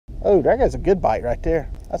Oh, that guy's a good bite right there.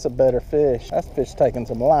 That's a better fish. That fish taking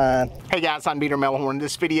some line. Hey guys, I'm Melhorn. In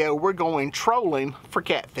this video, we're going trolling for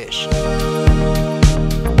catfish.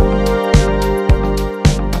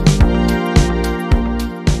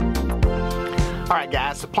 Alright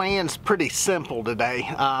guys, the plan's pretty simple today.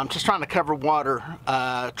 I'm just trying to cover water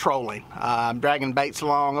trolling. I'm dragging baits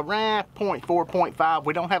along around 0.4, 0.5.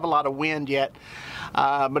 We don't have a lot of wind yet.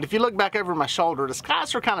 But if you look back over my shoulder, the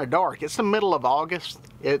skies are kind of dark. It's the middle of August.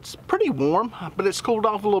 It's pretty warm, but it's cooled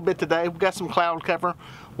off a little bit today. We've got some cloud cover.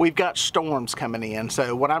 We've got storms coming in.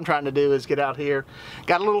 So what I'm trying to do is get out here.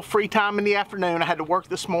 Got a little free time in the afternoon. I had to work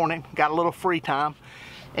this morning. Got a little free time.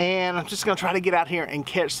 And I'm just gonna try to get out here and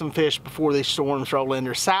catch some fish before these storms roll in.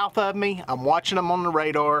 They're south of me. I'm watching them on the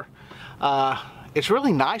radar. It's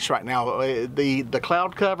really nice right now. The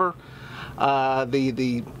cloud cover,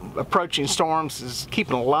 the approaching storms is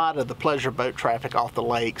keeping a lot of the pleasure boat traffic off the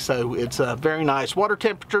lake. So it's very nice. Water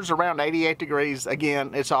temperatures around 88 degrees.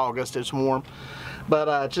 Again, it's August, it's warm.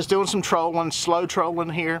 But just doing some trolling, slow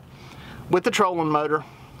trolling here with the trolling motor,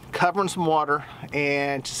 covering some water,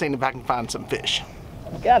 and just seeing if I can find some fish.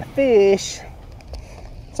 Got a fish.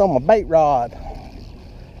 It's on my bait rod.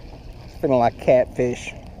 It's feeling like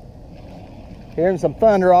catfish. Hearing some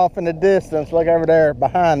thunder off in the distance. Look over there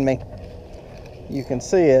behind me. You can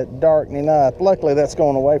see it darkening up. Luckily that's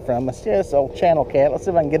going away from us. Just old channel cat. Let's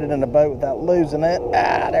see if I can get it in the boat without losing it.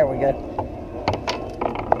 Ah, there we go.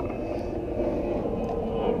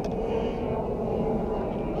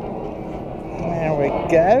 There we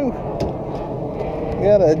go.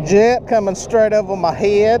 Got a jet coming straight over my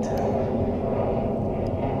head.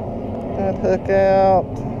 That hook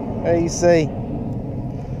out. There you see.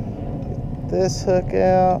 Get this hook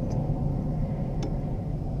out.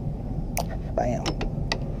 Bam.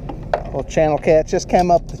 Little channel cat just came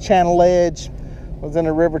up the channel edge. Was in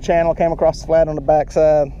the river channel, came across the flat on the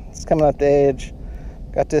backside. It's coming up the edge.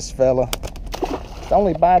 Got this fella. It's the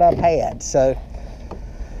only bite I've had, so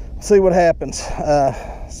see what happens.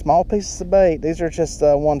 Small pieces of bait. These are just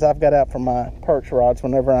ones I've got out from my perch rods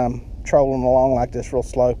whenever I'm trolling along like this real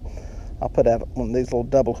slow. I'll put out one of these little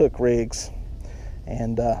double hook rigs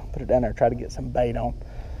and put it down there, try to get some bait on.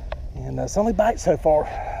 And it's only bite so far.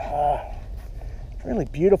 It's really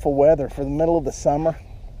beautiful weather for the middle of the summer.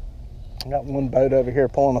 I got one boat over here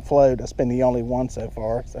pulling a float. That's been the only one so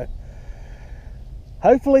far. So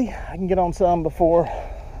hopefully I can get on some before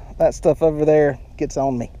that stuff over there gets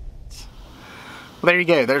on me. Well, there you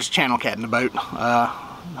go. There's a channel cat in the boat.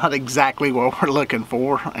 Not exactly what we're looking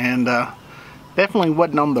for, and definitely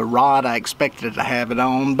wasn't on the rod I expected it to have it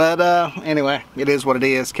on. But anyway, it is what it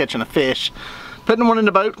is. Catching a fish, putting one in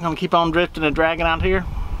the boat. I'm gonna keep on drifting and dragging out here.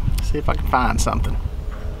 See if I can find something.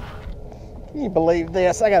 Can you believe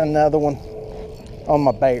this? I got another one on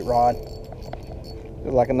my bait rod.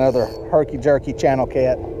 Looks like another herky-jerky channel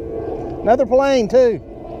cat. Another plane too.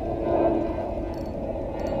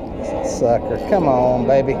 Sucker, come on,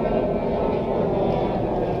 baby.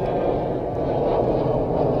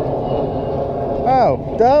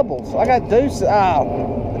 Oh, doubles. I got deuces.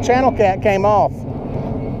 Oh, the channel cat came off.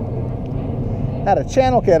 Had a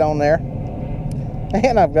channel cat on there.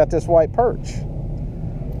 And I've got this white perch,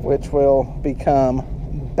 which will become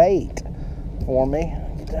bait for me.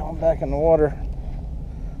 Get down back in the water.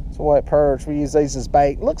 It's a white perch. We use these as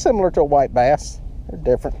bait. Looks similar to a white bass. They're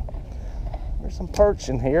different. There's some perch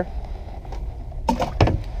in here.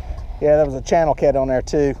 Yeah, there was a channel cat on there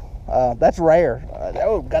too. That's rare.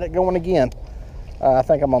 Oh, got it going again. I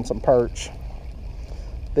think I'm on some perch.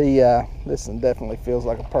 This one definitely feels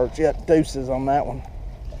like a perch. Yeah, deuces on that one.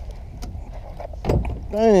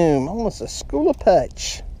 Boom, almost a school of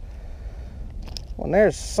perch. When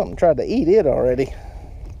there's something tried to eat it already.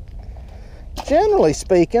 Generally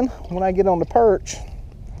speaking, when I get on the perch,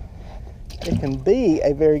 it can be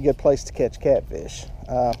a very good place to catch catfish.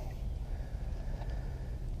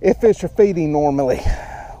 If fish are feeding normally,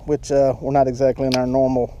 which we're not exactly in our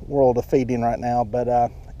normal world of feeding right now,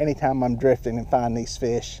 but anytime I'm drifting and find these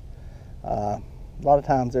fish, a lot of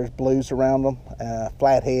times there's blues around them,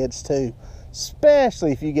 flatheads too,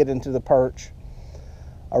 especially if you get into the perch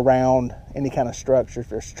around any kind of structure. If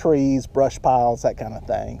there's trees, brush piles, that kind of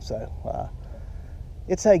thing. So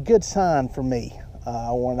it's a good sign for me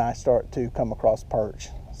when I start to come across perch.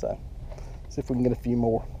 So see if we can get a few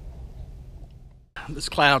more. These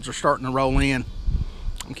clouds are starting to roll in.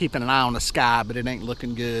 I'm keeping an eye on the sky, but it ain't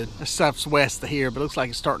looking good. This stuff's west of here, but it looks like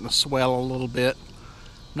it's starting to swell a little bit.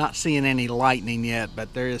 Not seeing any lightning yet,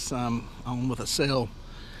 but there is some on with a sail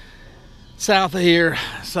south of here.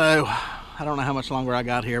 So I don't know how much longer I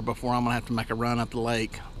got here before I'm gonna have to make a run up the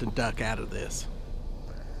lake to duck out of this.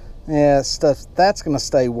 Yeah, stuff that's going to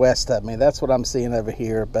stay west of me. That's what I'm seeing over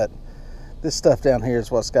here, but this stuff down here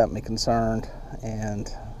is what's got me concerned, and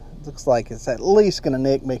it looks like it's at least going to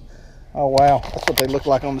nick me. Oh wow, that's what they look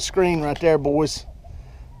like on the screen right there, boys.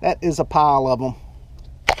 That is a pile of them.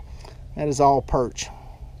 That is all perch.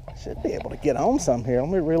 Should be able to get on some here.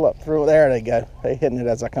 Let me reel up through it. There they go. They hitting it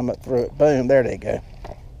as I come up through it. Boom, there they go.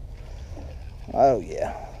 Oh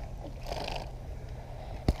yeah.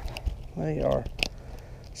 They are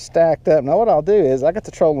stacked up. Now what I'll do is, I got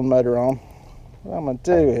the trolling motor on. What I'm gonna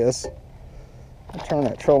do is, I'll turn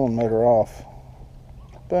that trolling motor off.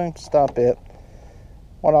 Boom, stop it.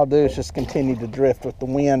 What I'll do is just continue to drift with the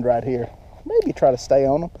wind right here. Maybe try to stay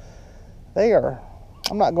on them. They are,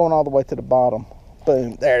 I'm not going all the way to the bottom.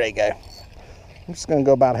 Boom, there they go. I'm just gonna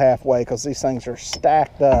go about halfway because these things are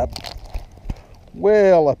stacked up,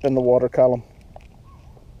 well up in the water column.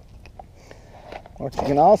 What you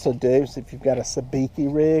can also do is, if you've got a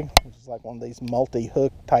sabiki rig, which is like one of these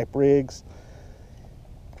multi-hook type rigs,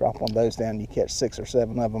 drop one of those down, you catch 6 or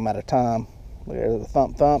 7 of them at a time. Look at the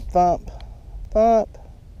thump, thump, thump, thump.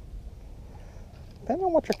 Depending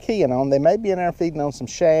on what you're keying on, they may be in there feeding on some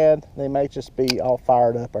shad. They may just be all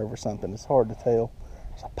fired up over something. It's hard to tell.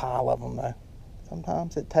 There's a pile of them though.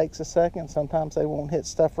 Sometimes it takes a second. Sometimes they won't hit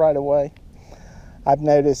stuff right away. I've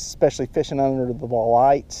noticed, especially fishing under the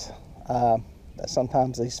lights, that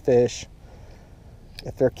sometimes these fish,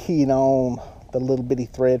 if they're keying on the little bitty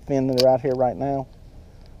thread fin that are out here right now,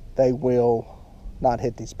 they will not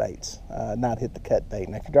hit these baits, not hit the cut bait.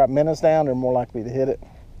 And if you drop minnows down, they're more likely to hit it.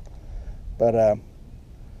 But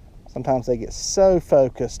sometimes they get so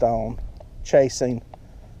focused on chasing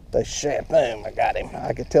the shad. Boom, I got him.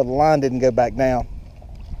 I could tell the line didn't go back down.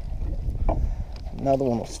 Another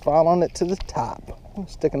one was following it to the top. I'll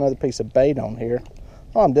stick another piece of bait on here.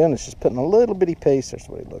 All I'm doing is just putting a little bitty piece, that's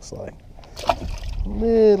what it looks like. A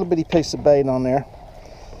little bitty piece of bait on there.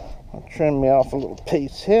 I'll trim me off a little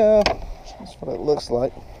piece here. That's what it looks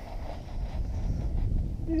like.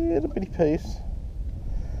 Little bitty piece.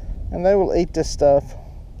 And they will eat this stuff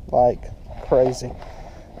like crazy.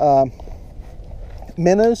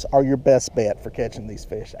 Minnows are your best bet for catching these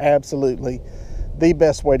fish. Absolutely the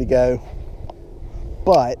best way to go.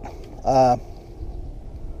 But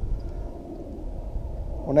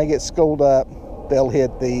when they get schooled up, they'll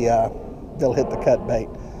hit the cut bait.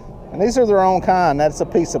 And these are their own kind. That's a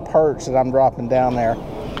piece of perch that I'm dropping down there.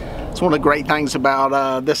 It's one of the great things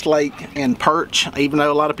about this lake and perch, even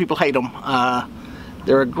though a lot of people hate them.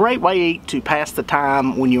 They're a great way to pass the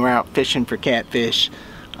time when you're out fishing for catfish.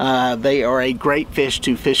 They are a great fish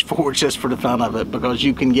to fish for just for the fun of it, because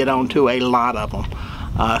you can get onto a lot of them,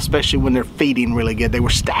 especially when they're feeding really good. They were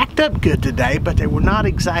stacked up good today, but they were not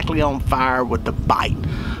exactly on fire with the bite.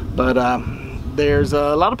 But there's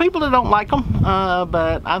a lot of people that don't like them,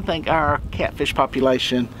 but I think our catfish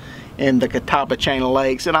population in the Catawba chain of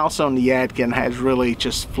lakes and also in the Yadkin has really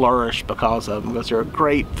just flourished because of them, because they're a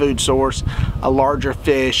great food source, a larger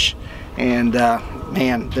fish, and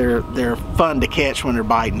man, they're fun to catch when they're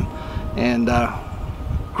biting, and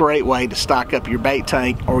great way to stock up your bait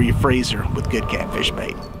tank or your freezer with good catfish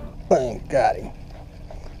bait. Boom, got him.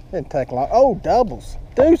 Didn't take long. Oh, doubles,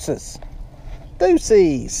 deuces,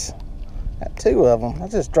 deuces. Got 2 of them. I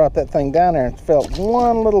just dropped that thing down there and felt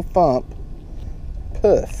one little thump.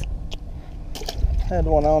 Poof. Had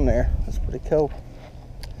one on there. That's pretty cool.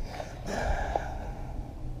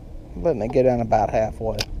 Letting it get down about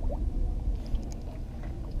halfway.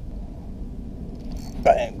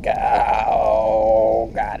 Bam.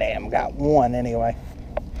 Got him. Got 1 anyway.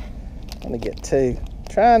 I'm gonna get 2.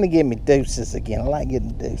 Trying to give me deuces again. I like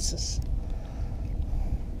getting deuces.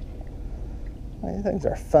 These things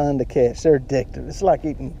are fun to catch. They're addictive. It's like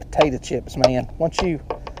eating potato chips, man. Once you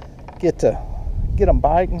get them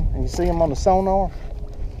biting and you see them on the sonar,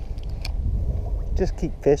 just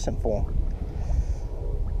keep fishing for them.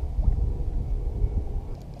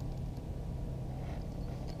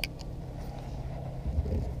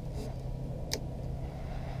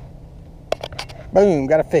 Boom,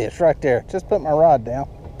 got a fish right there. Just put my rod down.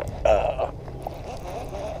 A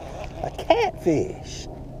catfish.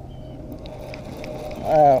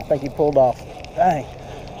 I think he pulled off. Dang.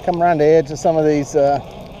 Come around the edge of some of these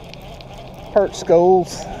perch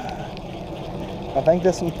schools. I think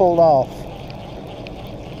this one pulled off.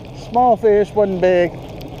 Small fish, wasn't big.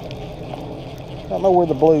 Don't know where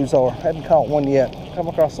the blues are. Hadn't caught one yet. Come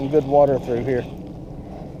across some good water through here.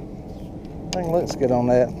 Thing looks good on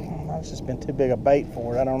that. It's just been too big a bait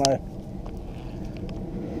for it. I don't know.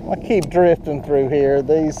 I keep drifting through here.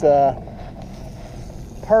 These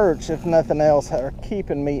perch, if nothing else, are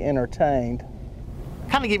keeping me entertained.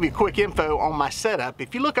 Kind of give you a quick info on my setup.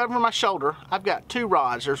 If you look over my shoulder, I've got 2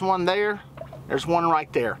 rods. There's one there, there's one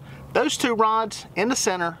right there. Those 2 rods in the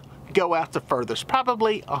center go out the furthest,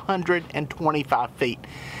 probably 125 feet.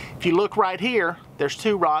 If you look right here, there's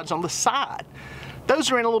 2 rods on the side.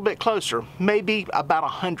 Those are in a little bit closer, maybe about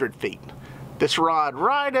 100 feet. This rod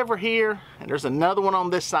right over here, and there's another one on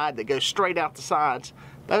this side that goes straight out the sides.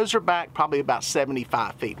 Those are back probably about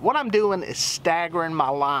 75 feet. What I'm doing is staggering my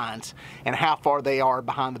lines and how far they are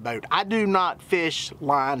behind the boat. I do not fish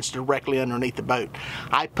lines directly underneath the boat.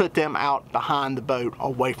 I put them out behind the boat,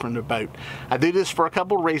 away from the boat. I do this for a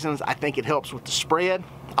couple of reasons. I think it helps with the spread.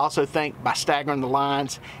 I also think by staggering the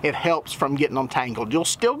lines, it helps from getting them tangled. You'll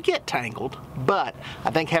still get tangled, but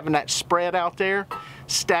I think having that spread out there,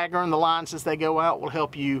 staggering the lines as they go out will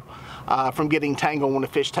help you from getting tangled when the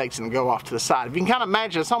fish takes it and go off to the side. If you can kind of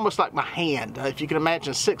imagine, it's almost like my hand. If you can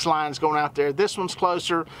imagine 6 lines going out there, this one's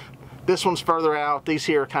closer, this one's further out, these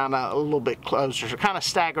here are kind of a little bit closer, so kind of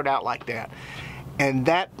staggered out like that. And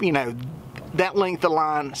that, you know, that length of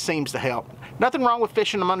line seems to help. Nothing wrong with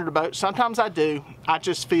fishing them under the boat. Sometimes I do. I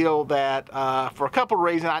just feel that for a couple of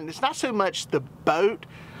reasons, it's not so much the boat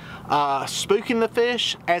spooking the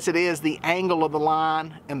fish as it is the angle of the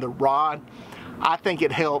line and the rod. I think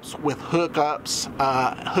it helps with hookups,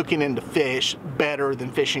 hooking into fish better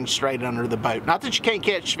than fishing straight under the boat. Not that you can't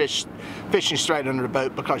catch fish fishing straight under the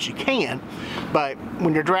boat, because you can, but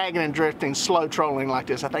when you're dragging and drifting, slow trolling like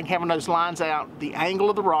this, I think having those lines out, the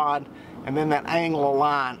angle of the rod, and then that angle of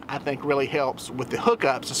line, I think really helps with the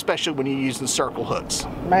hookups, especially when you're using circle hooks.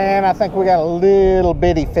 Man, I think we got a little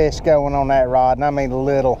bitty fish going on that rod, and I mean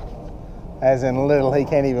little, as in little, he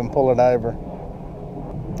can't even pull it over.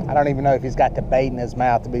 I don't even know if he's got the bait in his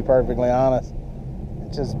mouth, to be perfectly honest.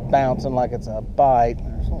 It's just bouncing like it's a bite.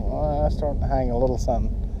 It's starting to hang a little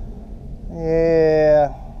something.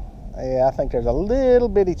 Yeah, I think there's a little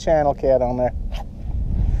bitty channel cat on there.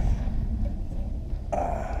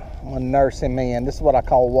 I'm gonna nurse him in. This is what I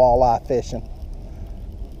call walleye fishing.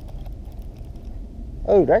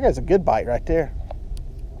 Oh, there goes a good bite right there.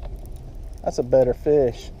 That's a better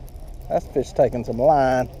fish. That fish taking some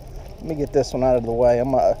line. Let me get this one out of the way.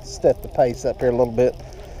 I'm gonna step the pace up here a little bit.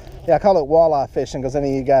 Yeah, I call it walleye fishing because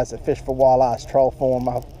any of you guys that fish for walleyes troll for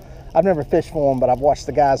them. I've never fished for them, but I've watched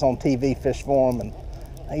the guys on TV fish for them, and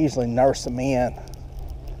I usually nurse them in.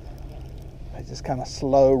 I just kind of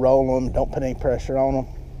slow roll them, don't put any pressure on them.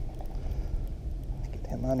 Get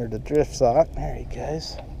him under the drift sock. There he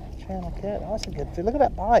goes. Channel cat. Oh, that's a good fish. Look at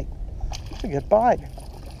that bite. That's a good bite.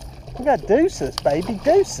 We got deuces, baby,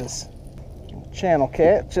 deuces. Channel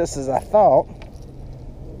cat, just as I thought,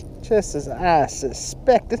 just as I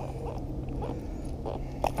suspected.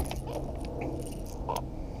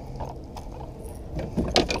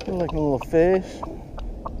 Good looking little fish.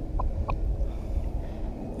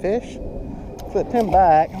 Flip him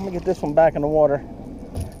back. I'm gonna get this one back in the water.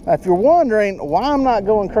 Now, if you're wondering why I'm not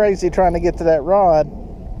going crazy trying to get to that rod,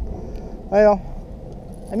 well,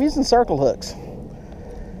 I'm using circle hooks.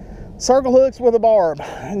 Circle hooks with a barb.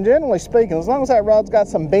 And generally speaking, as long as that rod's got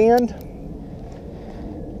some bend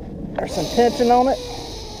or some tension on it,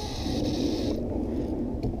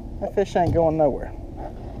 that fish ain't going nowhere.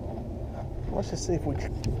 Let's just see if we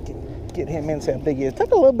can get him in, see how big he is. Took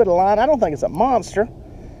a little bit of line. I don't think it's a monster,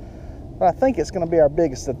 but I think it's going to be our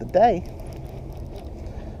biggest of the day.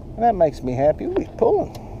 And that makes me happy. Ooh, he's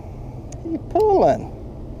pulling. He's pulling.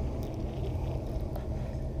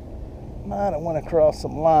 Might have went across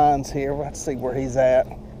some lines here. Let's see where he's at.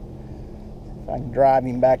 If I can drive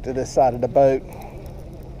him back to this side of the boat.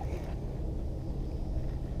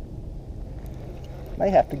 May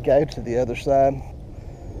have to go to the other side.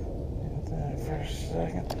 For a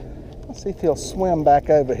second. Let's see if he'll swim back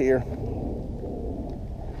over here.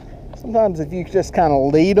 Sometimes if you just kind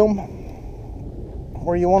of lead them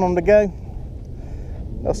where you want them to go,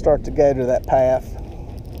 they'll start to go to that path.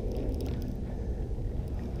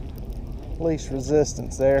 Least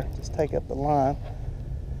resistance there. Just take up the line.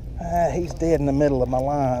 He's dead in the middle of my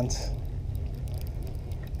lines.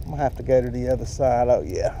 I'm gonna have to go to the other side. Oh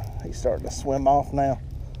yeah, he's starting to swim off now.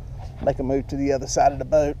 Make a move to the other side of the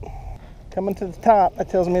boat. Coming to the top. That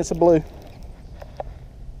tells me it's a blue.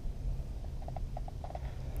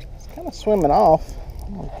 It's kind of swimming off.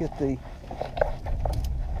 I'm gonna get the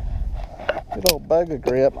good old bugger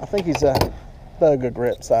grip. I think he's a bugger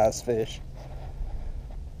grip size fish.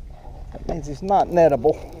 That means he's not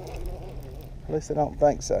nettable. At least I don't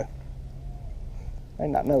think so. May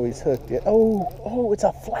not know he's hooked yet. Oh, it's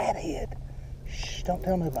a flathead. Shh, don't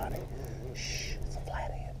tell nobody. Shh, it's a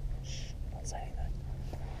flathead. Shh, don't say anything.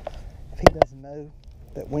 If he doesn't know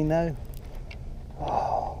that we know,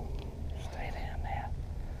 oh, stay down there.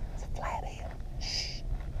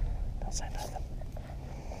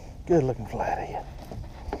 Good looking flathead.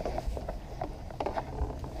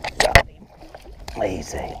 Got him.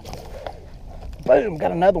 Easy. Boom,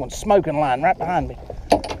 got another one smoking line right behind me.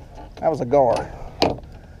 That was a gar.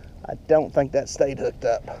 I don't think that stayed hooked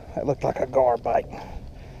up. That looked like a gar bite.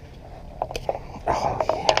 Oh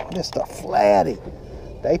yeah, just a flatty.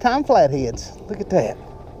 Daytime flatheads. Look at that.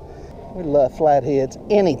 We love flatheads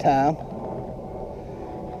anytime,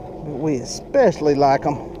 but we especially like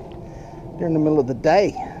them during the middle of the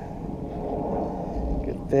day.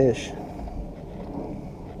 Good fish.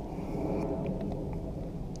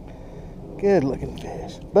 Good looking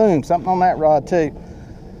fish. Boom, something on that rod too.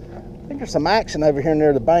 I think there's some action over here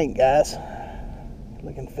near the bank, guys. Good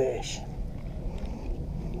looking fish.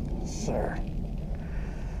 Yes, sir.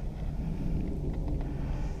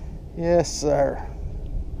 Yes, sir.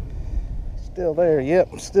 Still there, yep,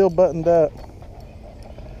 still buttoned up.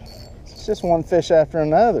 It's just one fish after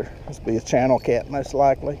another. Must be a channel cat, most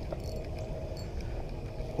likely.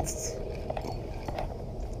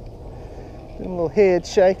 Doing a little head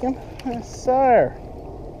shaking. Yes, sir.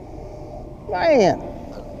 Man.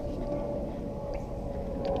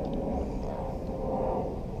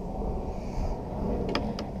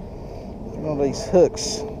 One of these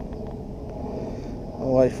hooks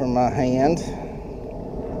away from my hand.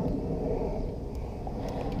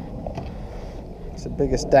 It's the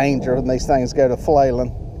biggest danger when these things go to flailing.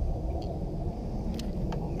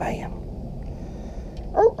 Bam.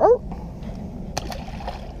 Oh, oh.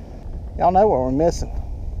 Y'all know what we're missing.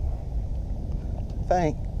 I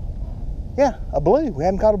think. Yeah, a blue. We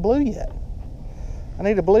haven't caught a blue yet. I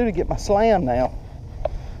need a blue to get my slam now.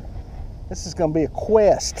 This is going to be a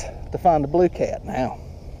quest to find a blue cat now.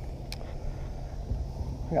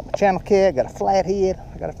 I got my channel cat, got a flathead.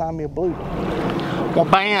 I got to find me a blue. Well,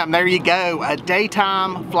 bam, there you go. A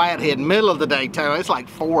daytime flathead, middle of the day too. It's like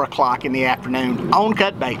 4 o'clock in the afternoon on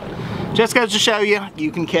cut bait. Just goes to show you,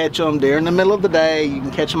 you can catch them during the middle of the day. You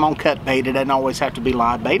can catch them on cut bait. It doesn't always have to be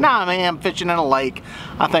live bait. Now, I am fishing in a lake.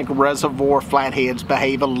 I think reservoir flatheads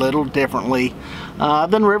behave a little differently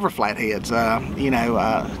than river flatheads.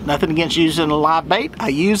 Nothing against using a live bait. I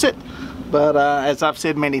use it. But as I've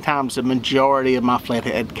said many times, the majority of my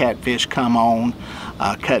flathead catfish come on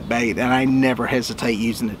cut bait, and I never hesitate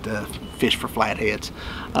using it to fish for flatheads.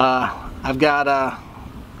 I've got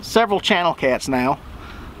several channel cats now.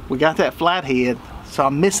 We got that flathead, so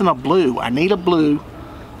I'm missing a blue. I need a blue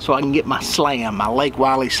so I can get my slam, my Lake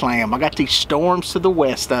Wiley slam. I got these storms to the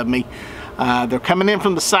west of me. They're coming in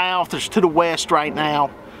from the south. There's to the west right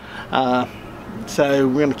now. So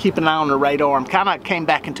we're going to keep an eye on the radar. I'm kind of came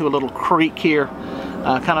back into a little creek here,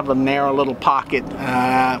 kind of a narrow little pocket.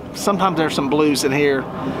 Sometimes there's some blues in here.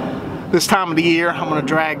 This time of the year, I'm going to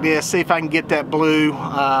drag this, see if I can get that blue,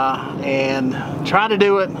 and try to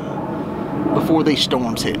do it before these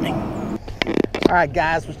storms hit me. All right,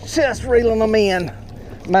 guys, was just reeling them in.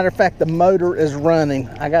 Matter of fact, the motor is running.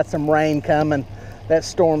 I got some rain coming. That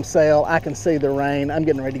storm sail, I can see the rain. I'm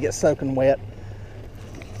getting ready to get soaking wet.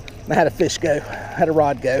 I had a fish go, had a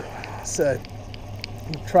rod go. So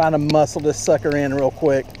I'm trying to muscle this sucker in real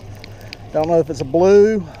quick. Don't know if it's a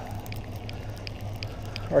blue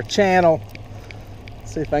or a channel.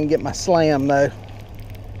 See if I can get my slam though.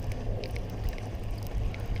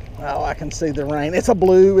 Oh, I can see the rain. It's a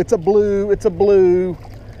blue, it's a blue, it's a blue.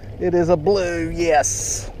 It is a blue,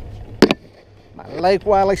 yes. My Lake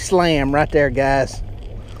Wiley slam right there, guys.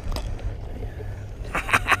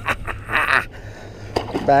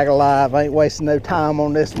 Back alive. I ain't wasting no time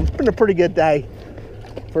on this one. It's been a pretty good day.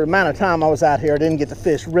 For the amount of time I was out here, I didn't get to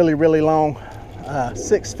fish really, really long.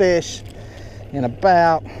 6 fish in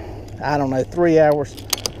about, I don't know, 3 hours.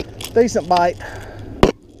 Decent bite.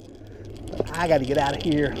 But I got to get out of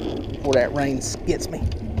here before that rain gets me.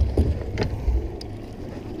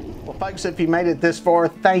 Well, folks, if you made it this far,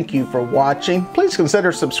 thank you for watching. Please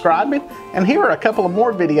consider subscribing, and here are a couple of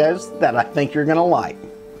more videos that I think you're going to like.